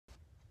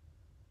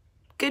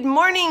Good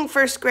morning,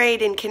 first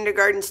grade and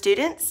kindergarten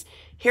students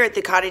here at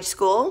the cottage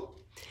school.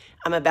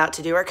 I'm about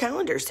to do our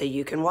calendar so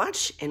you can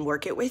watch and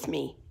work it with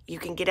me. You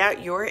can get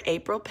out your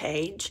April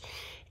page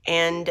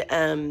and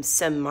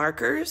some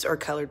markers or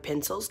colored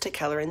pencils to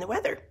color in the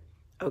weather.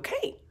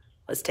 Okay,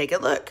 let's take a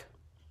look.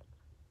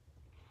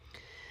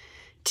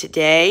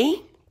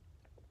 Today,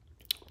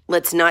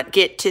 let's not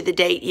get to the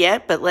date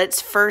yet, but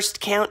let's first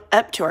count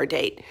up to our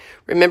date.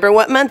 Remember,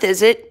 what month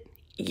is it?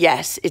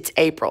 Yes, it's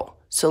April.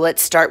 So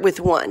let's start with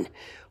 1.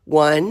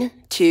 1,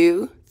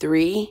 2,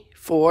 3,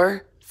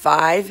 4,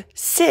 5,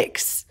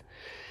 6.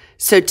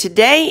 So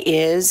today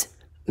is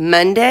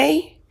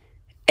Monday,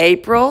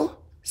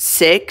 April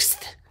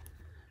 6th,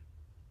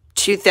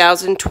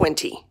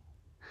 2020.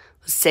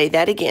 Let's say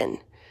that again.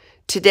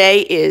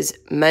 Today is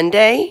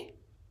Monday,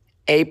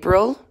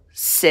 April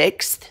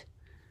 6th,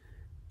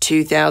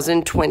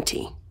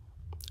 2020.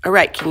 All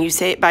right, can you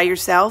say it by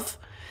yourself?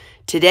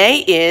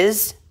 Today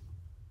is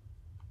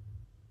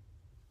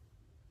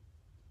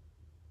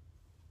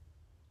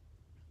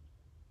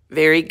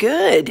very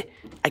good.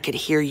 I could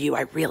hear you.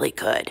 I really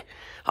could.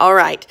 All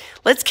right,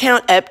 let's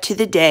count up to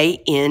the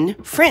day in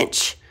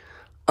French.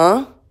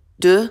 1,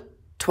 2, 3,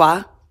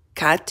 4,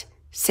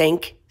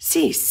 5,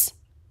 6.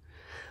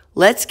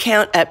 Let's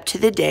count up to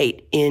the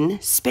date in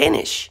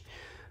Spanish.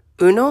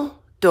 1,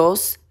 2,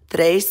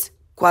 3,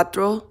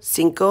 4,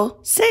 5,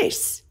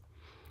 6.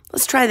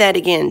 Let's try that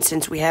again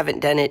since we haven't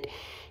done it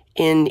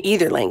in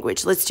either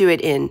language. Let's do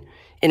it in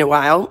a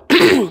while.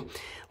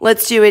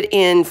 Let's do it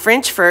in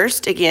French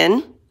first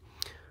again.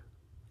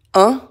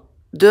 1,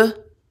 2,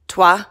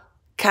 3,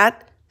 4,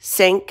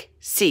 5,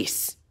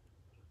 6.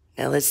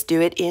 Now let's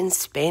do it in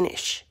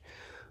Spanish.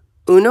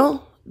 1,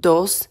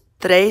 2,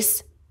 3,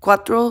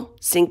 4,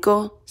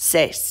 5,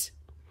 6.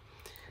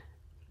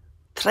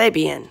 Très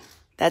bien.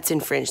 That's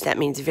in French. That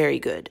means very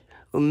good.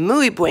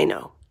 Muy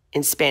bueno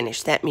in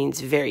Spanish. That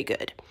means very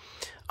good.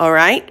 All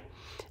right.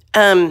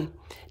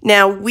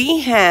 Now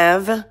we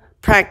have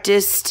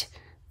practiced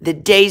the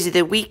days of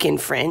the week in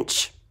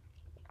French.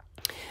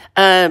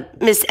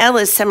 Miss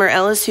Ellis, Summer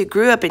Ellis, who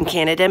grew up in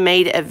Canada,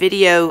 made a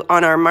video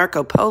on our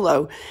Marco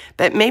Polo,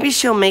 but maybe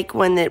she'll make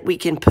one that we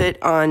can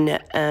put on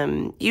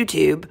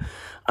YouTube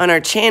on our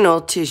channel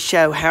to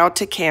show how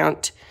to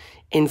count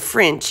in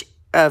French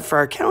for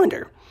our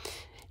calendar.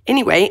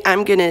 Anyway,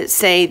 I'm going to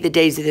say the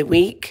days of the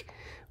week.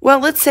 Well,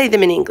 let's say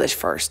them in English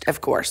first,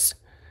 of course.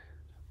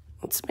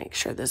 Let's make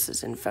sure this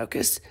is in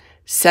focus.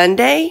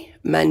 Sunday,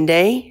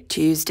 Monday,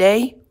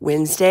 Tuesday,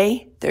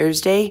 Wednesday,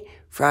 Thursday,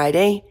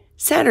 Friday,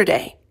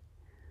 Saturday.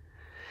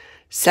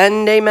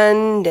 Sunday,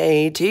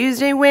 Monday,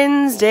 Tuesday,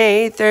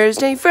 Wednesday,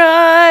 Thursday,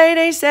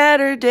 Friday,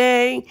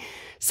 Saturday.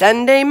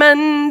 Sunday,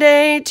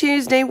 Monday,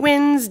 Tuesday,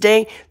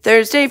 Wednesday,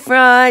 Thursday,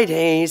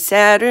 Friday,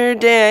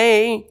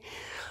 Saturday.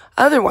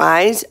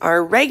 Otherwise,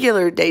 our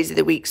regular days of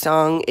the week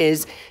song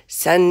is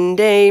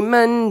Sunday,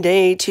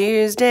 Monday,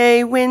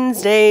 Tuesday,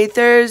 Wednesday,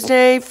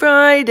 Thursday,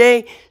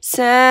 Friday,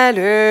 Saturday.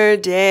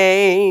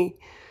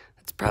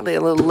 That's probably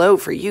a little low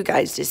for you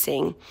guys to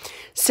sing.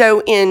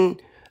 So in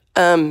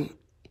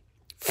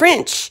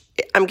French,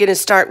 I'm going to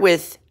start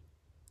with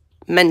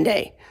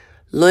Monday.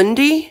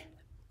 Lundi,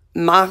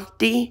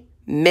 mardi,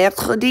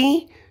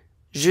 mercredi,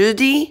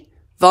 jeudi,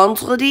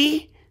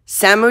 vendredi,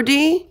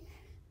 samedi,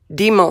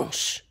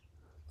 dimanche.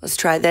 Let's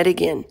try that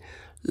again.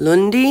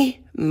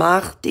 Lundi,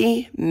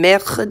 mardi,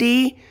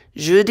 mercredi,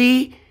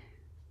 jeudi,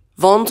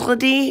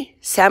 vendredi,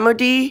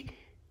 samedi,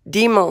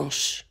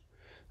 dimanche.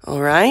 All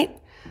right?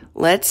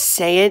 Let's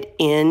say it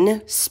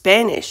in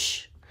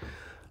Spanish.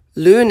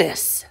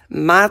 Lunes,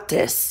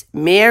 martes,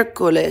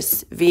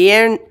 miércoles,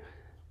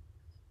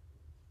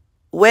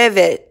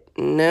 jueves.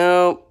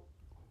 No,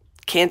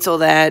 cancel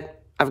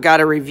that. I've got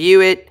to review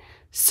it.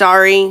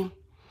 Sorry.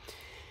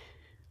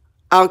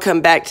 I'll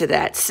come back to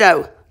that.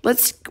 So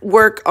let's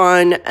work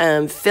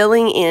on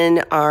filling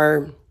in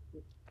our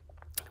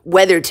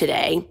weather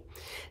today.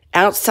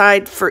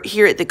 Outside for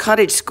here at the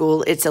cottage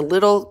school, it's a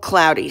little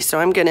cloudy. So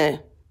I'm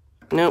going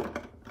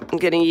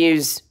to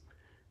use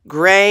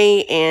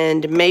gray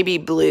and maybe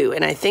blue,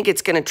 and I think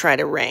it's going to try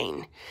to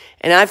rain.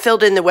 And I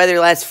filled in the weather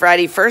last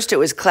Friday. First, it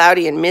was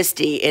cloudy and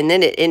misty, and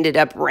then it ended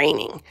up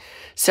raining.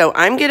 So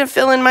I'm going to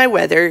fill in my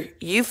weather.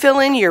 You fill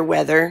in your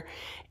weather,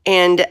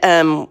 and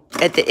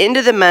at the end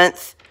of the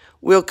month,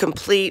 we'll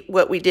complete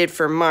what we did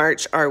for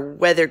March, our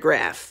weather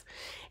graph.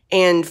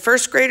 And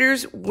first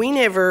graders,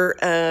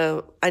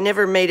 I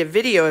never made a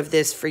video of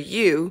this for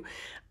you.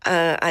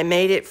 I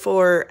made it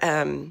for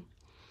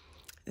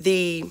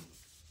the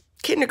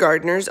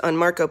kindergartners on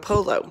Marco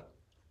Polo.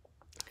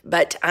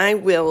 But I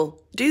will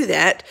do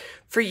that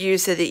for you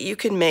so that you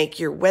can make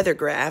your weather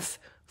graph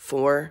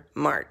for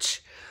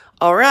March.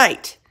 All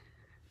right.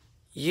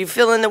 You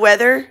fill in the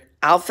weather,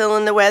 I'll fill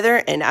in the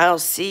weather, and I'll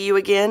see you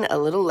again a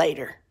little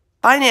later.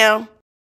 Bye now.